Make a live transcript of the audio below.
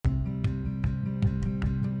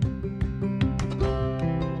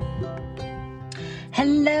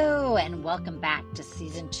Hello and welcome back to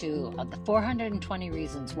season 2 of the 420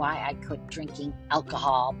 Reasons Why I Quit Drinking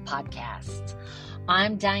Alcohol podcast.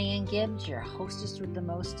 I'm Diane Gibbs, your hostess with the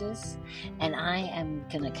mostest, and I am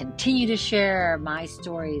going to continue to share my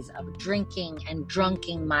stories of drinking and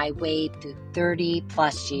drunking my way through 30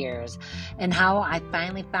 plus years and how I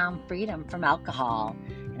finally found freedom from alcohol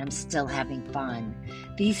and I'm still having fun.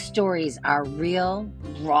 These stories are real,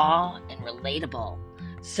 raw, and relatable.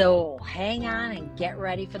 So hang on and get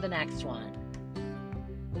ready for the next one.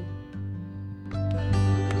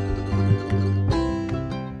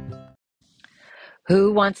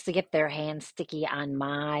 Who wants to get their hands sticky on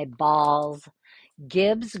my balls?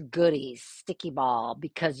 Gibbs Goodies Sticky Ball,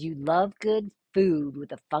 because you love good food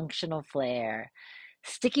with a functional flair.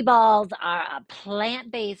 Sticky balls are a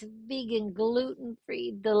plant-based, vegan,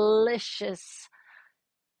 gluten-free, delicious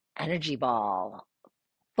energy ball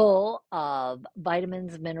full of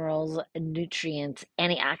vitamins, minerals, nutrients,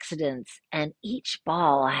 antioxidants, and each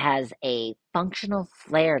ball has a functional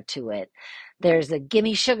flair to it. There's a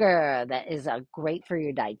gimme sugar that is great for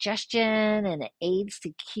your digestion and it aids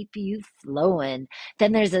to keep you flowing.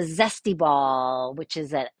 Then there's a zesty ball, which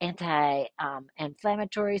is an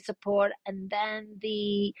anti-inflammatory support, and then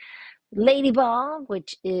the lady ball,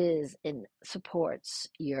 which supports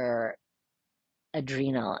your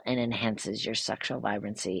adrenal and enhances your sexual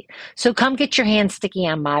vibrancy. So come get your hands sticky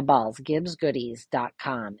on my balls.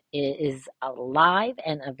 GibbsGoodies.com. It is alive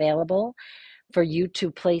and available for you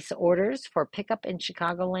to place orders for pickup in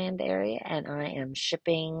Chicagoland area, and I am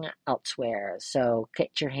shipping elsewhere. So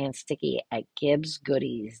get your hands sticky at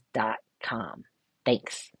GibbsGoodies.com.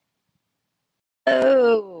 Thanks.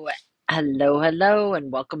 Hello,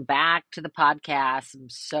 and welcome back to the podcast. I'm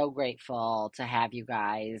so grateful to have you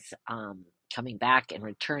guys coming back and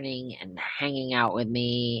returning and hanging out with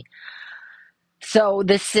me. So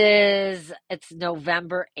it's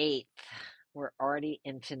November 8th. We're already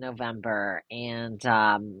into November, and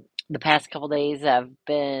the past couple days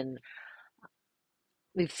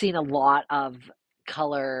we've seen a lot of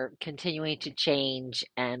color continuing to change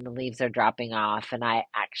and the leaves are dropping off, and I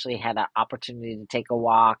actually had an opportunity to take a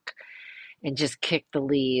walk and just kick the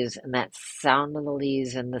leaves, and that sound of the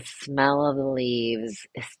leaves and the smell of the leaves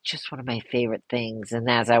is just one of my favorite things. And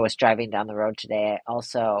as I was driving down the road today, I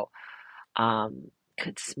also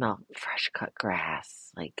could smell fresh cut grass.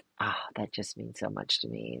 That just means so much to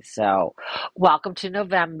me. So welcome to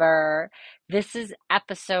November. This is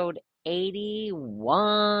episode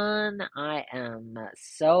 81. I am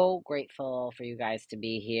so grateful for you guys to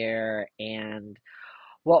be here, and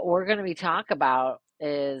what we're going to be talking about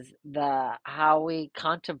is how we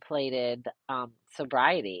contemplated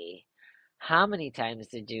sobriety. How many times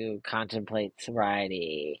did you contemplate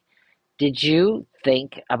sobriety? Did you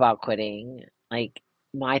think about quitting?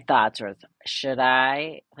 My thoughts were, should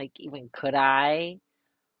I? Even could I?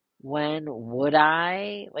 When would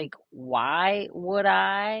I? Why would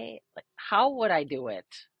I? How would I do it?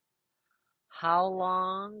 How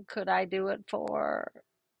long could I do it for?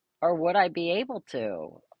 Or would I be able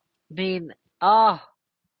to? I mean, oh,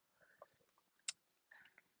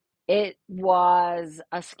 it was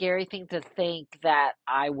a scary thing to think that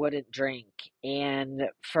I wouldn't drink. And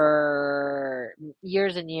for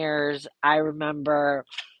years and years, I remember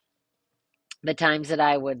the times that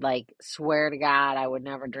I would swear to God I would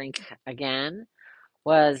never drink again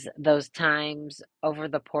was those times over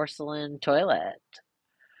the porcelain toilet.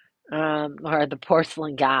 Or the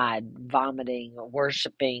porcelain god, vomiting,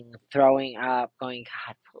 worshiping, throwing up, going,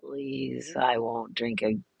 God, please, I won't drink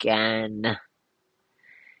again.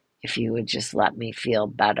 If you would just let me feel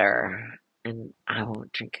better, and I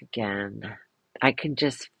won't drink again. I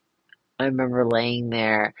remember laying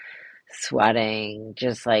there sweating,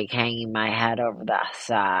 just hanging my head over the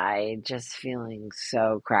side, just feeling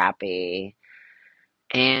so crappy.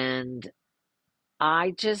 And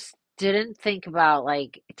I just didn't think about,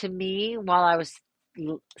 to me, while I was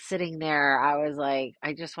sitting there, I was like,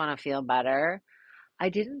 I just want to feel better. I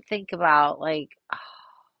didn't think about,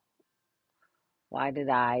 why did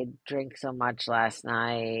I drink so much last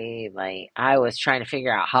night? I was trying to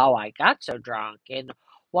figure out how I got so drunk and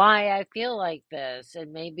why I feel like this.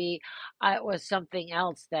 And maybe it was something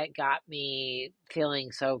else that got me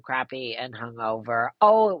feeling so crappy and hungover.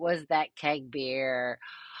 Oh, it was that keg beer.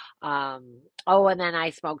 And then I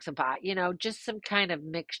smoked some pot, just some kind of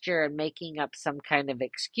mixture and making up some kind of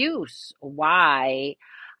excuse why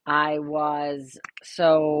I was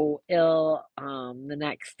so ill the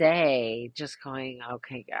next day, just going,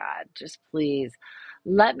 okay, God, just please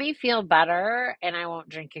let me feel better and I won't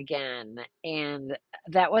drink again. And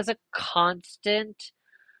that was a constant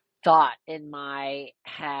thought in my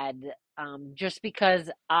head just because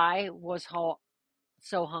I was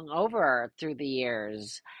so hungover through the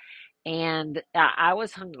years, and I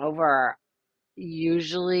was hungover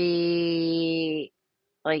usually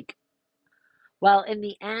like, well, in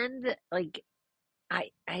the end, like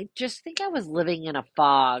I just think I was living in a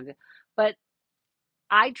fog, but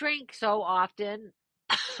I drank so often.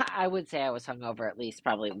 I would say I was hungover at least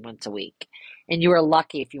probably once a week, and you were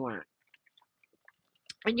lucky if you weren't.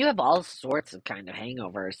 And you have all sorts of kind of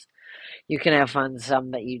hangovers. You can have fun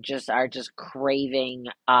some that you just are just craving,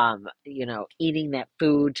 eating that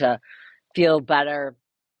food to feel better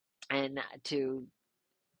and to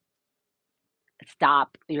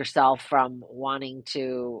stop yourself from wanting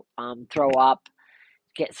to throw up,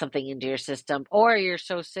 get something into your system, or you're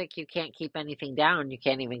so sick you can't keep anything down. You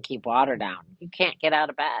can't even keep water down. You can't get out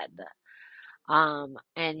of bed. And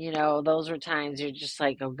those were times you're just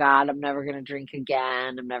like, oh God, I'm never gonna drink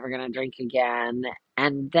again. I'm never gonna drink again.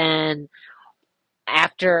 And then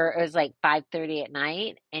after it was like 5:30 at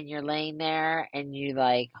night, and you're laying there, and you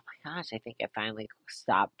like, oh my gosh, I think I finally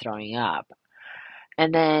stopped throwing up.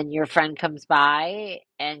 And then your friend comes by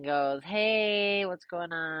and goes, hey, what's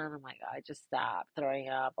going on? I'm like, oh, I just stopped throwing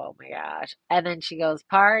up. Oh my gosh. And then she goes,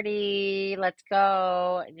 party, let's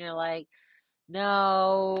go. And you're like,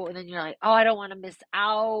 no. And then you're like, oh, I don't want to miss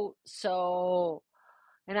out. So,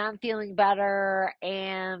 and I'm feeling better,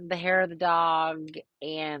 and the hair of the dog,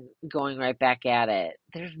 and going right back at it.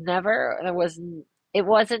 It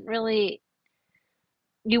wasn't really,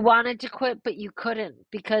 you wanted to quit, but you couldn't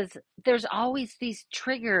because there's always these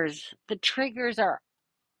triggers. The triggers are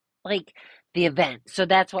like the event. So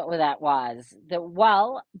that's what that was. But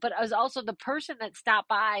it was also the person that stopped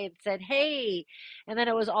by and said, "Hey," and then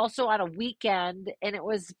it was also on a weekend, and it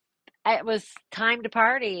was time to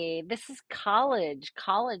party. This is college.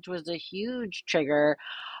 College was a huge trigger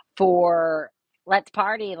for let's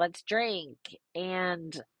party, let's drink,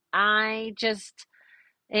 and I just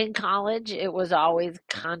in college, it was always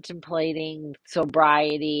contemplating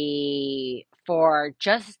sobriety for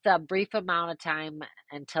just a brief amount of time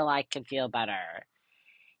until I could feel better.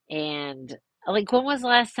 And like, when was the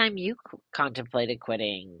last time you contemplated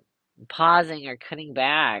quitting, pausing, or cutting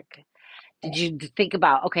back? Did you think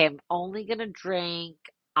about, okay, I'm only going to drink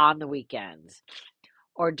on the weekends,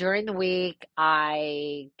 or during the week,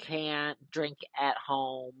 I can't drink at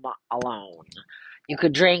home alone? You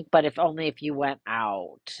could drink, but if only if you went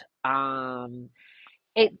out.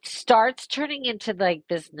 It starts turning into like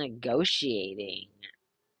this negotiating,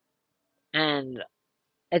 and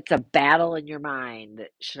it's a battle in your mind.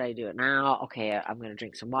 Should I do it now? Okay, I'm going to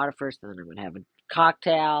drink some water first, and then I'm going to have a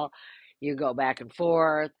cocktail. You go back and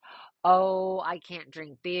forth. Oh, I can't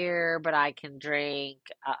drink beer, but I can drink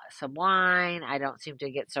some wine. I don't seem to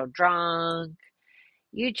get so drunk.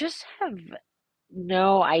 You just have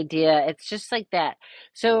no idea. It's just like that.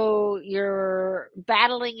 So you're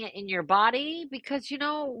battling it in your body because,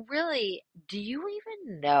 really, do you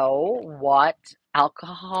even know what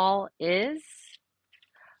alcohol is?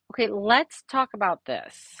 Okay, let's talk about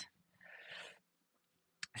this.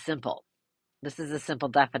 Simple. This is a simple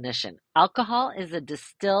definition. Alcohol is a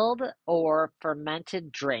distilled or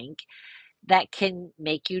fermented drink that can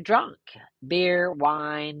make you drunk. Beer,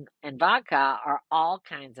 wine, and vodka are all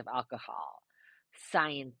kinds of alcohol.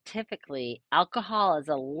 Scientifically, alcohol is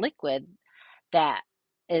a liquid that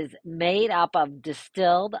is made up of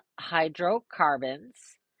distilled hydrocarbons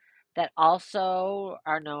that also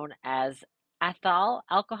are known as ethyl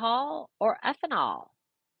alcohol or ethanol.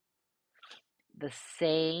 This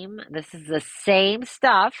is the same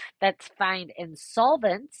stuff that's found in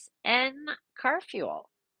solvents and car fuel.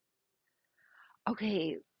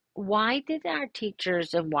 Okay, why did our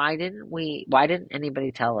teachers and why didn't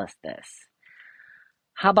anybody tell us this?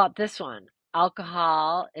 How about this one?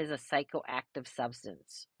 Alcohol is a psychoactive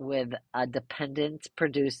substance with a dependence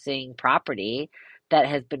producing property that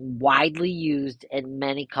has been widely used in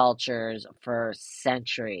many cultures for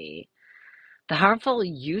centuries. The harmful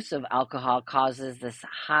use of alcohol causes this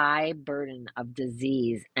high burden of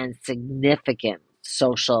disease and significant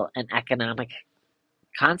social and economic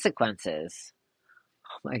consequences.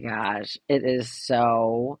 Oh my gosh, it is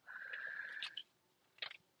so.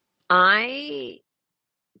 I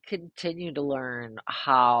continue to learn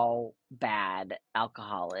how bad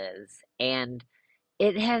alcohol is, and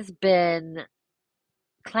it has been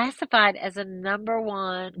classified as a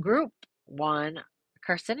group one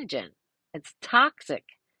carcinogen. It's toxic,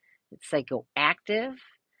 it's psychoactive,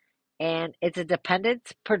 and it's a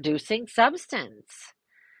dependence producing substance.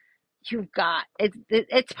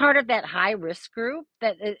 It's part of that high risk group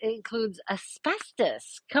that it includes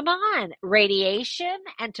asbestos. Come on, radiation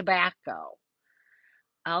and tobacco.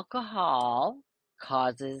 alcohol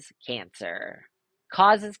causes cancer.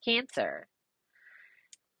 Causes cancer.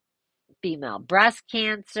 Female breast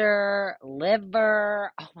cancer,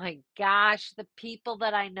 liver. Oh my gosh, the people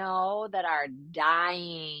that I know that are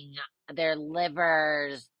dying, their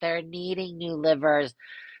livers, they're needing new livers.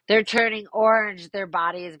 They're turning orange, their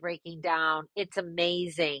body is breaking down. It's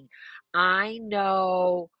amazing. I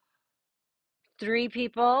know 3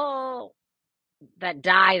 people that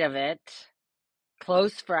died of it,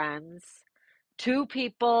 close friends, 2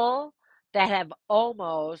 people that have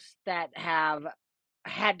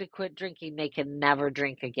had to quit drinking. They can never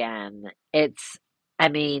drink again. I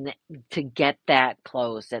mean, to get that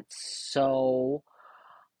close, it's so,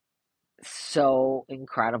 so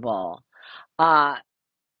incredible. Uh,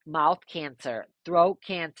 Mouth cancer, throat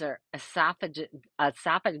cancer, esophagus,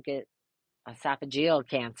 esophageal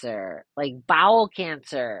cancer, like bowel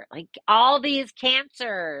cancer, like all these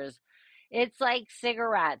cancers. It's like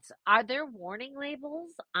cigarettes. Are there warning labels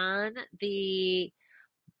on the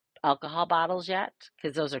alcohol bottles yet?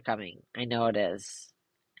 Because those are coming. I know it is.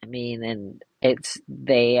 I mean, and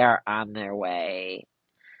they are on their way.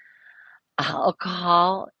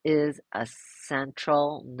 Alcohol is a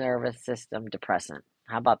central nervous system depressant.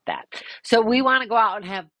 How about that? So we want to go out and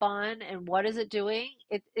have fun. And what is it doing?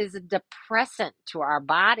 It is a depressant to our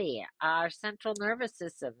body, our central nervous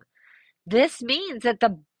system. This means that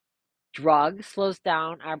the drug slows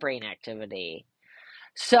down our brain activity.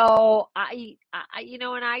 So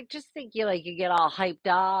and I just think you get all hyped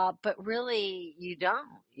up, but really you don't.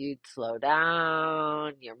 You slow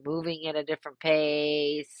down. You're moving at a different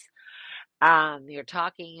pace. You're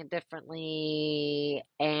talking differently,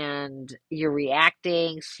 and you're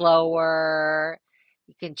reacting slower.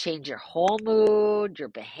 You can change your whole mood, your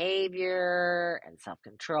behavior, and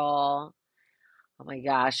self-control. Oh my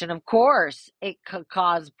gosh. And of course, it could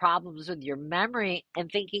cause problems with your memory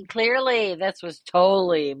and thinking clearly. This was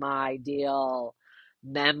totally my deal.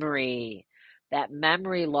 Memory, that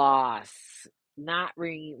memory loss, not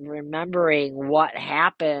remembering what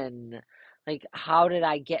happened. Like, how did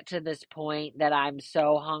I get to this point that I'm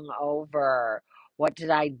so hung over? What did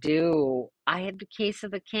I do? I had the case of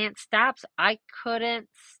the can't stops. I couldn't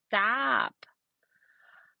stop.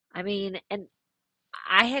 I mean, and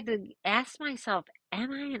I had to ask myself,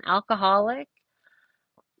 am I an alcoholic?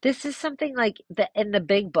 This is something like in the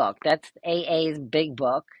big book. That's AA's big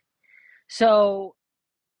book. So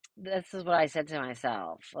this is what I said to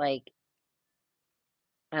myself. Like,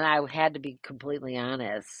 and I had to be completely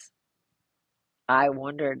honest. I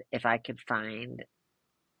wondered if I could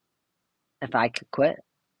quit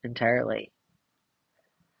entirely,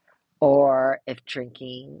 or if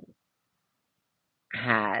drinking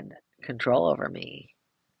had control over me.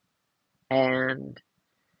 And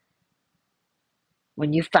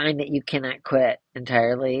when you find that you cannot quit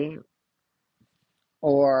entirely,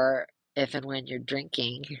 or if and when you're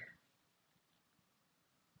drinking,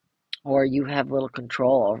 or you have little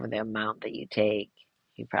control over the amount that you take.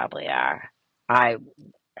 You probably are. I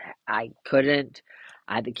I couldn't.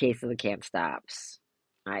 I had the case of the can't stops.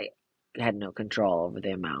 I had no control over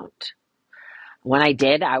the amount. When I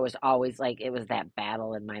did, I was always like, it was that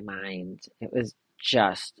battle in my mind. It was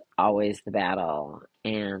just always the battle.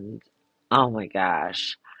 And oh my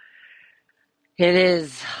gosh, it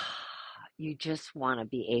is. You just want to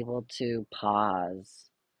be able to pause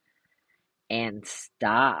and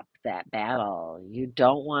stop that battle. You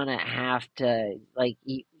don't want to have to, like,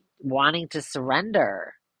 wanting to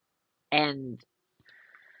surrender and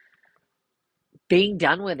being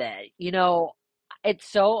done with it.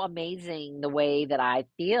 It's so amazing the way that I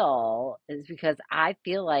feel is because I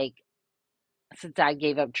feel like since I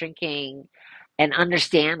gave up drinking and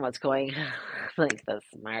understand what's going on, like the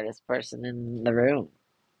smartest person in the room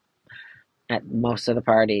at most of the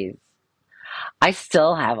parties. I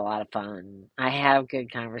still have a lot of fun. I have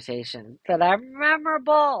good conversations that are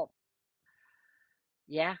memorable.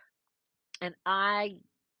 Yeah. And I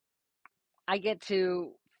get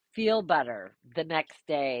to feel better the next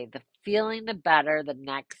day. The feeling the better the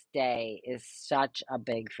next day is such a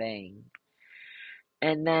big thing.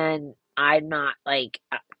 And then I'm not like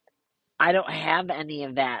I don't have any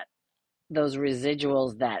of those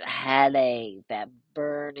residuals, that headache, that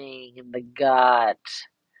burning in the gut,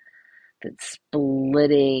 that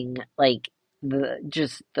splitting, like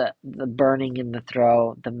the burning in the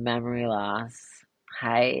throat, the memory loss.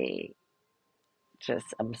 I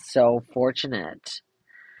I'm so fortunate.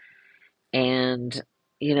 And,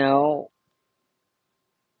 you know,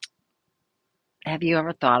 have you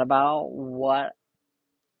ever thought about what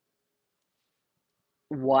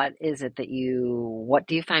is it what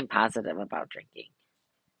do you find positive about drinking?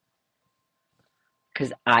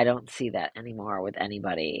 because I don't see that anymore with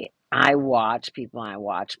anybody. I watch people, I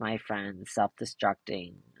watch my friends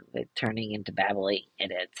self-destructing, like, turning into babbling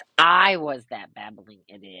idiots. I was that babbling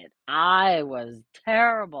idiot. I was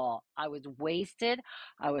terrible. I was wasted.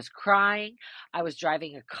 I was crying. I was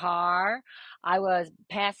driving a car. I was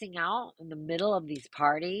passing out in the middle of these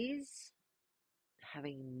parties,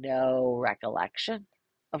 having no recollection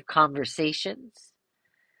of conversations,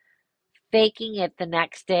 faking it the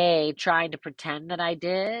next day, trying to pretend that I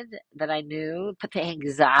did, that I knew, but the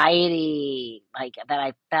anxiety like that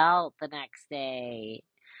I felt the next day.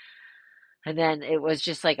 And then it was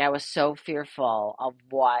just like I was so fearful of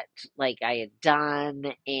what like I had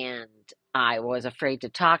done, and I was afraid to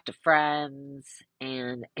talk to friends,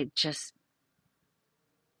 and it just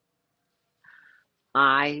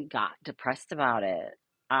I got depressed about it.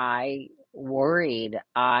 I worried.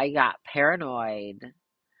 I got paranoid.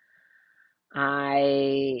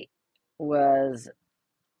 I was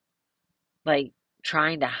like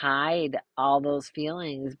trying to hide all those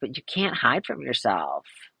feelings, but you can't hide from yourself.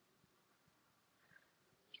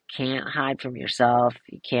 Can't hide from yourself.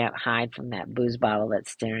 You can't hide from that booze bottle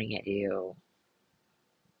that's staring at you,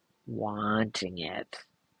 wanting it,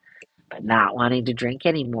 but not wanting to drink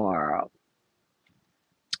anymore,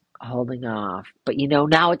 holding off. But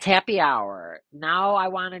now it's happy hour. Now I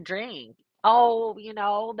want to drink. Oh,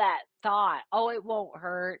 that thought. Oh, it won't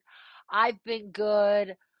hurt. I've been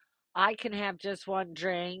good. I can have just one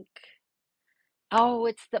drink. Oh,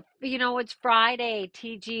 it's Friday,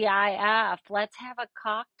 TGIF. Let's have a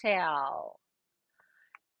cocktail.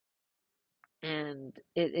 And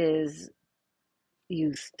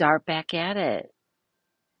you start back at it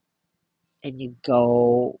and you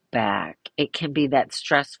go back. It can be that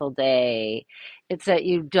stressful day. It's that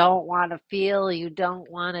you don't want to feel, you don't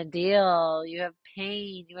want to deal. You have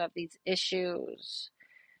pain, you have these issues.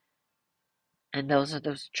 And those are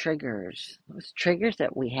those triggers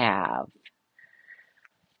that we have.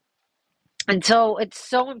 And so it's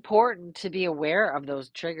so important to be aware of those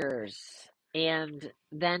triggers and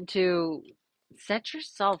then to set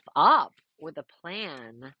yourself up with a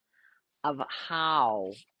plan of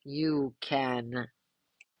how you can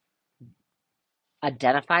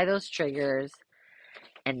identify those triggers,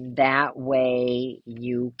 and that way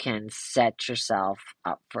you can set yourself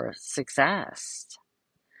up for success.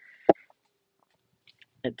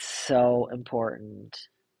 It's so important.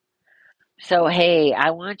 So, hey,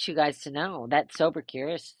 I want you guys to know that Sober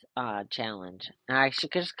Curious challenge. I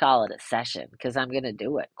should just call it a session because I'm going to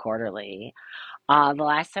do it quarterly. The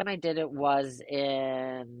last time I did it was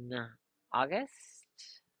in August.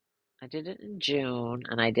 I did it in June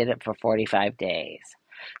and I did it for 45 days.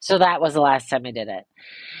 So that was the last time I did it.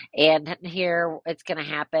 And here it's going to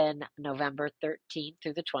happen November 13th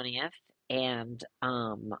through the 20th. And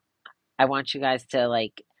I want you guys to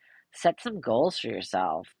like set some goals for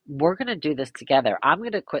yourself. We're going to do this together. I'm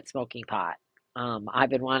going to quit smoking pot. I've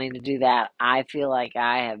been wanting to do that. I feel like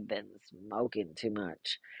I have been smoking too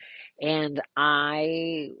much. And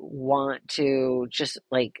I want to just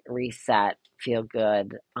like reset, feel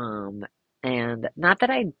good. And not that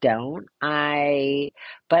I don't,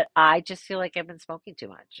 but I just feel like I've been smoking too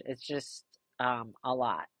much. It's just a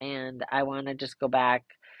lot. And I want to just go back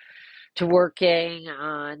to working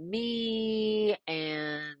on me,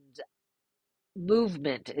 and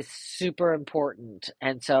movement is super important.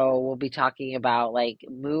 And so we'll be talking about like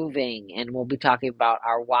moving, and we'll be talking about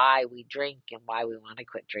our why we drink and why we want to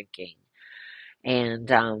quit drinking. And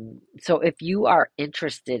so if you are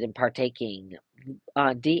interested in partaking,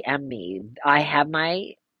 DM me. I have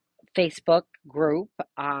my Facebook group,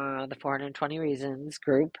 the 420 Reasons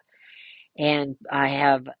group, and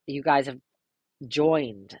you guys have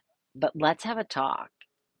joined, but let's have a talk.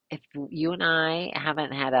 If you and I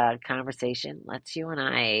haven't had a conversation, let's you and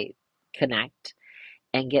I connect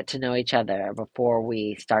and get to know each other before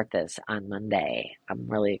we start this on Monday. I'm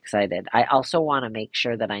really excited. I also want to make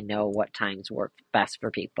sure that I know what times work best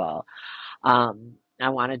for people. I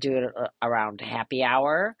want to do it around happy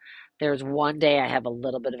hour. There's one day I have a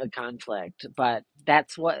little bit of a conflict, but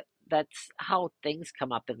that's how things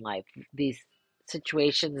come up in life. These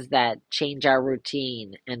situations that change our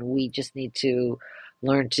routine, and we just need to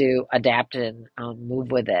learn to adapt and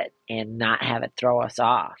move with it and not have it throw us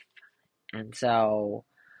off. And so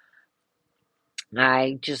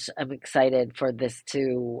I just am excited for this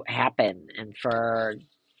to happen and for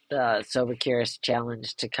the Sober Curious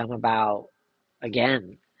Challenge to come about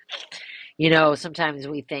again. Sometimes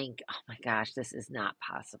we think, oh my gosh, this is not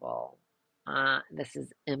possible. This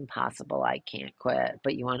is impossible. I can't quit.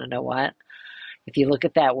 But you want to know what? If you look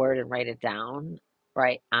at that word and write it down,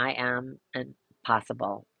 right? I am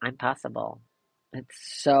impossible. I'm possible.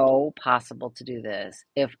 It's so possible to do this.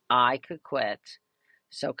 If I could quit,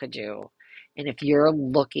 so could you. And if you're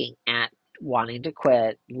looking at wanting to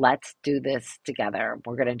quit, let's do this together.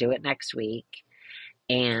 We're going to do it next week.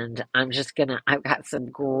 And I've got some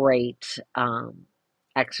great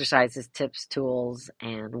exercises, tips, tools,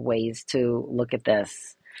 and ways to look at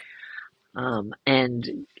this,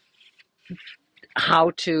 and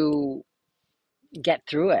how to get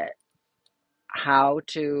through it, how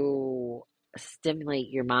to stimulate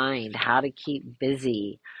your mind, how to keep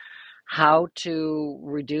busy, how to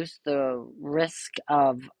reduce the risk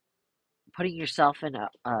of putting yourself in a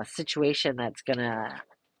situation that's going to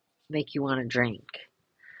make you want to drink.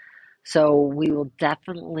 So we will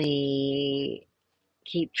definitely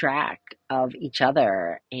keep track of each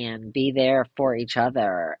other and be there for each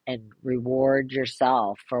other and reward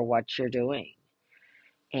yourself for what you're doing.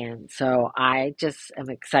 And so I just am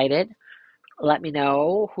excited. Let me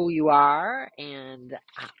know who you are and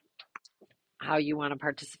how you want to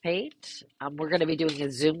participate. We're going to be doing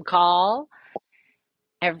a Zoom call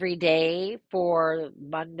every day for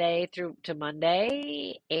Monday through to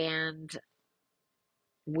Monday, and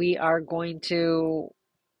we are going to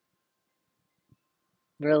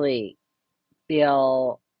really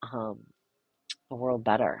feel a world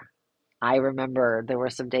better. I remember there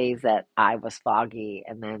were some days that I was foggy,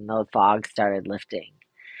 and then the fog started lifting.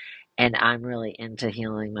 And I'm really into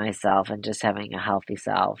healing myself and just having a healthy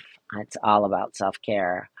self. It's all about self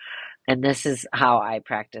care. And this is how I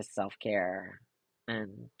practice self care.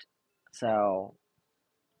 And so,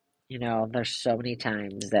 there's so many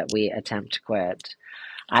times that we attempt to quit.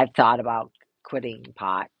 I've thought about quitting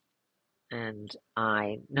pot, and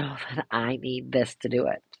I know that I need this to do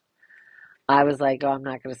it. I was like, oh, I'm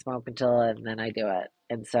not going to smoke until, and then I do it.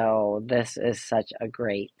 And so this is such a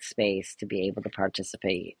great space to be able to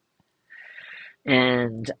participate.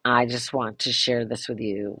 And I just want to share this with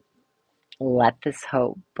you. Let this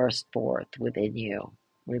hope burst forth within you,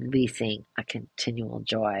 releasing a continual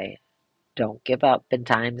joy. Don't give up in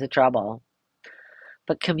times of trouble,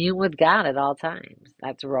 but commune with God at all times.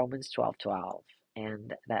 That's Romans 12:12.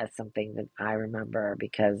 And that is something that I remember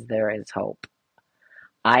because there is hope.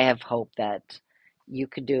 I have hope that you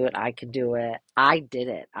can do it, I can do it. I did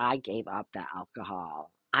it. I gave up the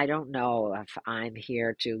alcohol. I don't know if I'm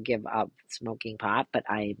here to give up smoking pot, but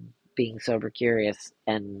I'm being sober curious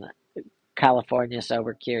and California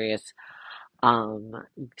sober curious um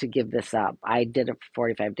to give this up. I did it for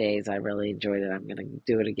 45 days. I really enjoyed it. I'm going to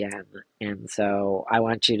do it again. And so I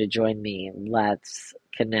want you to join me. Let's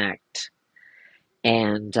connect.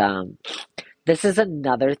 And this is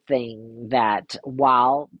another thing that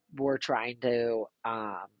while we're trying to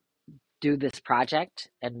do this project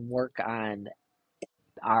and work on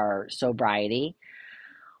our sobriety,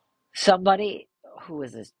 somebody who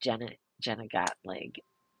is this Jenna Gottlieb,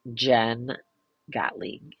 Jen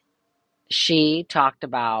Gottlieb, she talked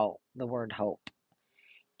about the word hope,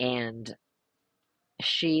 and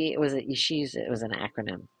it was an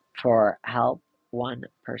acronym for help one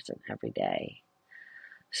person every day.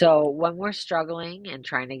 So when we're struggling and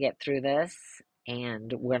trying to get through this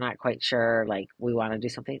and we're not quite sure, like we want to do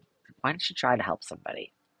something, why don't you try to help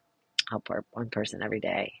somebody? Help one person every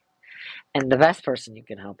day. And the best person you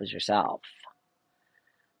can help is yourself.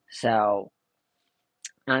 So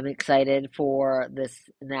I'm excited for this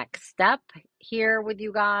next step here with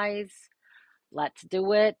you guys. Let's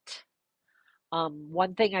do it.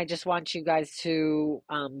 One thing I just want you guys to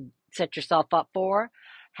set yourself up for,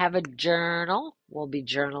 have a journal. We'll be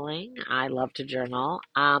journaling. I love to journal.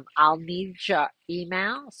 I'll need your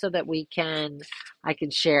email so that I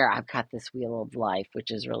can share. I've got this Wheel of Life, which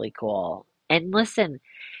is really cool. And listen,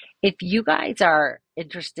 if you guys are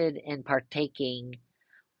interested in partaking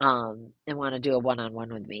and want to do a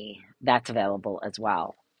one-on-one with me, that's available as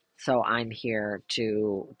well. So I'm here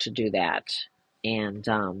to do that. And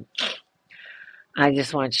I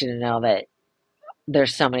just want you to know that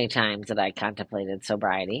there's so many times that I contemplated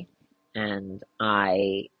sobriety, and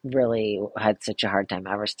I really had such a hard time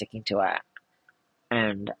ever sticking to it.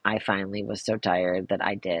 And I finally was so tired that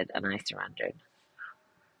I did, and I surrendered.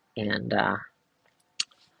 And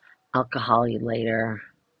I'll call you later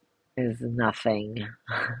is nothing.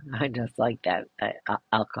 I just like that.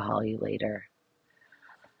 Alcohol you later.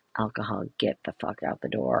 Alcohol, get the fuck out the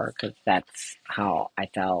door, because that's how I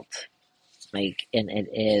felt. Like, and it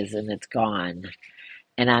is, and it's gone.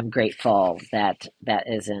 And I'm grateful that that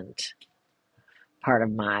isn't part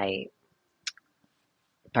of my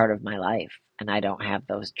life, and I don't have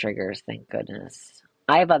those triggers, thank goodness.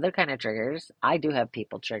 I have other kind of triggers. I do have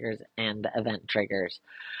people triggers and event triggers,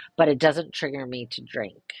 but it doesn't trigger me to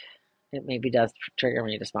drink. It maybe does trigger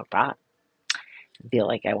me to smoke pot. feel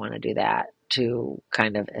like I want to do that to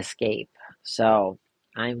kind of escape. So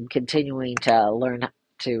I'm continuing to learn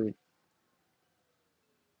to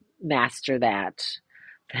master that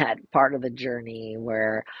part of the journey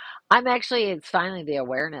where it's finally the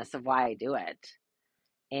awareness of why I do it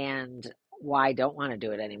and why I don't want to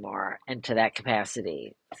do it anymore and to that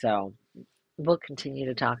capacity. So we'll continue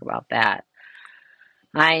to talk about that.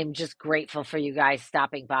 I'm just grateful for you guys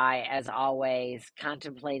stopping by as always.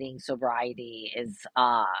 Contemplating sobriety is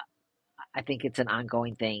I think it's an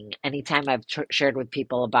ongoing thing. Anytime I've shared with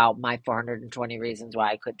people about my 420 reasons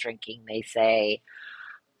why I quit drinking, they say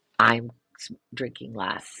I'm drinking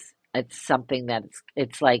less. It's something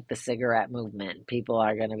it's like the cigarette movement. People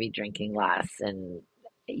are going to be drinking less, and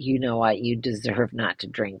you know what? You deserve not to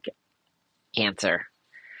drink cancer,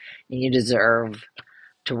 and you deserve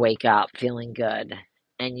to wake up feeling good,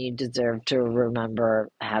 and you deserve to remember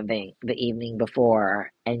having the evening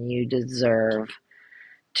before, and you deserve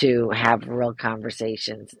to have real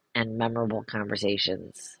conversations and memorable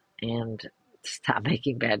conversations, and stop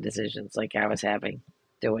making bad decisions like I was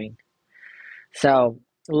doing. So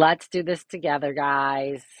let's do this together,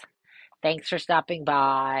 guys. Thanks for stopping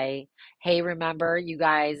by. Hey, remember, you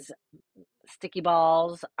guys, sticky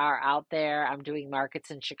balls are out there. I'm doing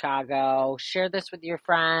markets in Chicago. Share this with your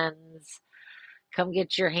friends. Come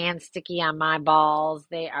get your hands sticky on my balls.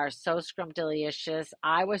 They are so scrumptious.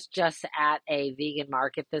 I was just at a vegan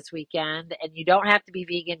market this weekend, and you don't have to be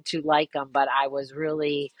vegan to like them, but I was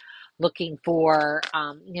really looking for,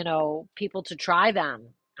 people to try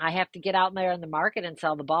them. I have to get out there in the market and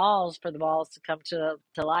sell the balls for the balls to come to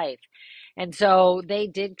life. And so they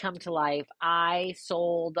did come to life. I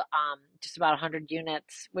sold just about 100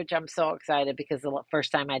 units, which I'm so excited because the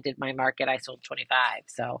first time I did my market, I sold 25.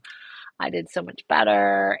 So I did so much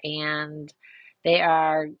better. And they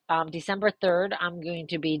are December 3rd. I'm going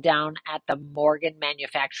to be down at the Morgan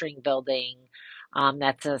Manufacturing Building.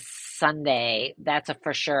 That's a Sunday. That's a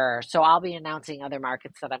for sure. So I'll be announcing other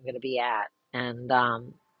markets that I'm going to be at, and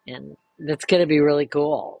that's going to be really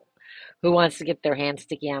cool. Who wants to get their hands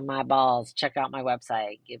sticky on my balls? Check out my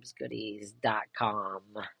website, gibbsgoodies.com.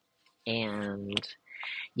 And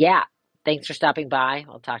yeah, thanks for stopping by.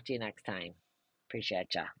 I'll talk to you next time.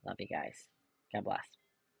 Appreciate ya. Love you guys. God bless.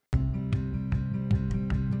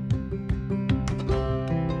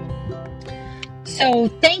 So,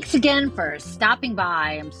 thanks again for stopping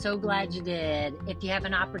by. I'm so glad you did. If you have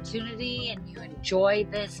an opportunity and you enjoy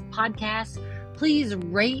this podcast, please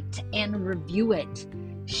rate and review it.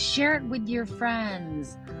 Share it with your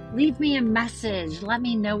friends. Leave me a message. Let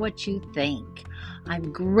me know what you think. I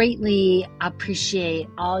greatly appreciate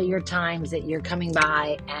all your times that you're coming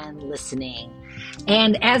by and listening.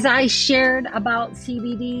 And as I shared about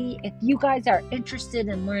CBD, if you guys are interested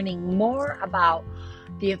in learning more about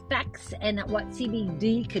the effects and what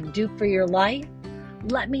CBD could do for your life,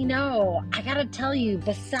 let me know. I gotta tell you,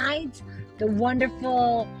 besides the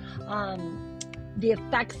wonderful the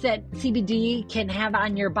effects that CBD can have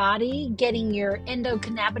on your body, getting your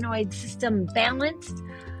endocannabinoid system balanced,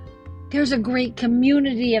 there's a great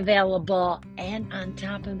community available. And on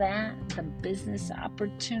top of that, the business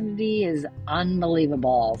opportunity is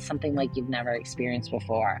unbelievable. Something like you've never experienced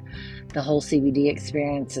before. The whole CBD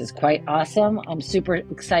experience is quite awesome. I'm super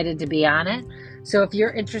excited to be on it. So if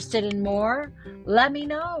you're interested in more, let me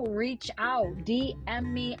know. Reach out.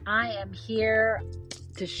 DM me. I am here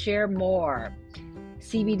to share more.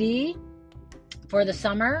 CBD for the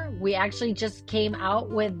summer, we actually just came out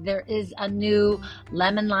with, there is a new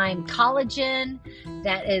lemon lime collagen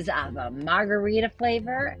that is of a margarita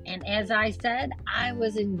flavor. And as I said, I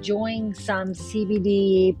was enjoying some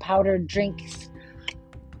CBD powdered drinks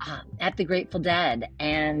at the Grateful Dead.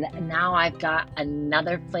 And now I've got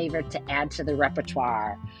another flavor to add to the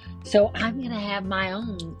repertoire. So I'm going to have my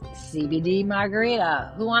own CBD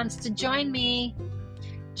margarita. Who wants to join me?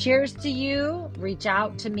 Cheers to you. Reach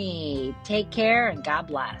out to me. Take care and God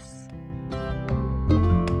bless.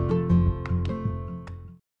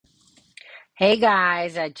 Hey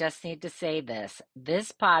guys, I just need to say this.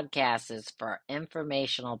 This podcast is for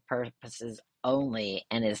informational purposes only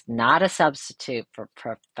and is not a substitute for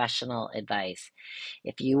professional advice.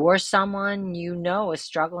 If you or someone you know is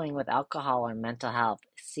struggling with alcohol or mental health,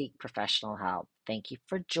 seek professional help. Thank you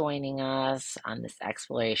for joining us on this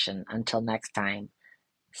exploration. Until next time.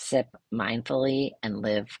 Sip mindfully and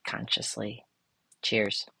live consciously.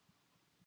 Cheers.